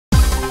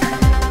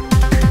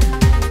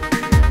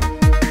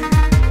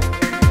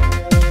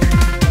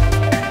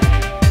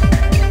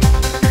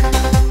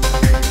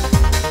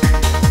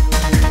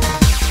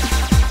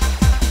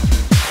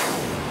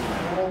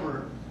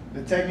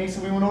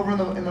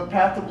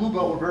blue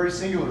belt were very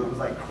singular. It was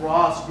like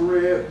cross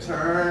grip,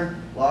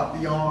 turn, lock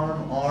the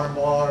arm, arm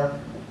bar.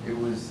 It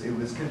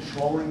was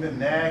controlling the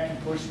neck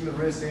and pushing the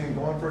wrist in,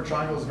 going for a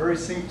triangle. It was very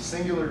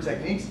singular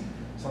techniques.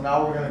 So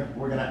now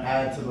we're gonna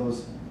add to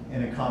those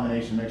in a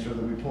combination. Make sure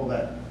that we pull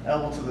that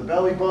elbow to the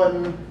belly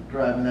button,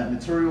 grabbing that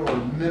material, or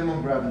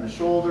minimum grabbing the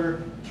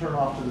shoulder, turn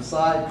off to the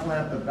side,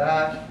 clamp the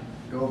back,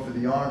 go for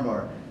the arm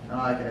bar.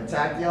 Now I can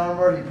attack the arm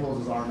bar, he pulls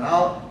his arm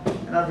out,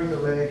 and I bring the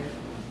leg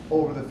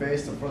over the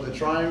face for the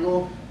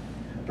triangle,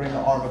 bring the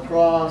arm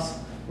across,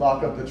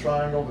 lock up the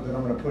triangle, but then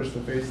I'm gonna push the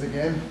face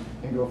again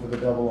and go for the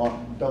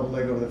double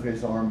leg over the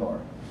face arm bar.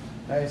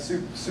 Nice,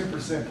 super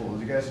simple.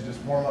 You guys should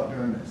just warm up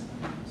doing this.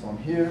 So I'm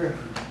here,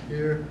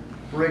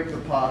 break the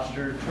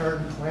posture,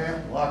 turn,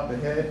 clamp, lock the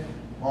head,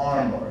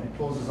 arm bar. He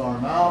pulls his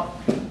arm out,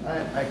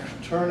 I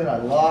turn it, I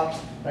lock,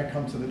 I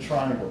come to the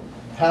triangle.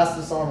 Pass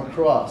this arm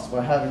across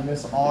by having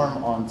this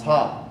arm on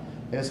top.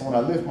 Okay, so when I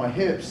lift my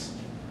hips,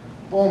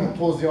 boom, it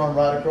pulls the arm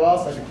right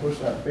across. I can push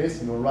that face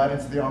and go right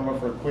into the arm bar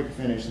for a quick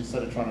finish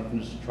instead of trying to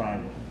finish the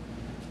triangle.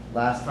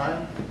 Last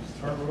time, just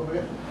turn a little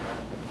bit.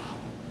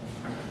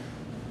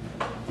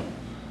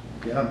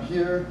 Again, I'm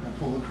here, I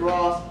pull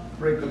across,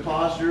 break the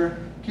posture,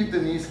 keep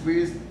the knee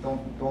squeezed.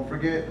 Don't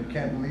forget, we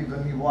can't leave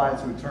the knee wide,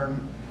 so we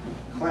turn,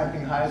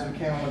 clamping high as we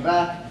can on the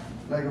back,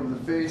 leg over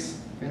the face,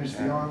 finish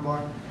the arm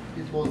bar.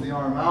 He pulls the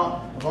arm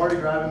out. I'm already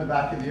grabbing the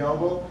back of the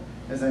elbow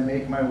as I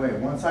make my way.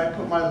 Once I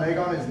put my leg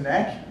on his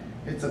neck,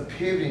 it's a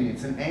pivoting,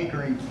 it's an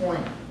anchoring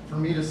point for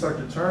me to start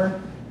to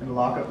turn and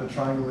lock up the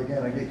triangle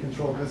again. I get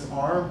control of this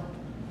arm,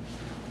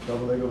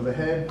 double leg over the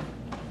head,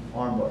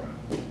 arm bar.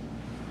 Does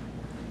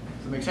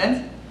it make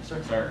sense?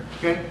 Sure.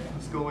 Okay,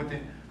 let's go with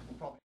it.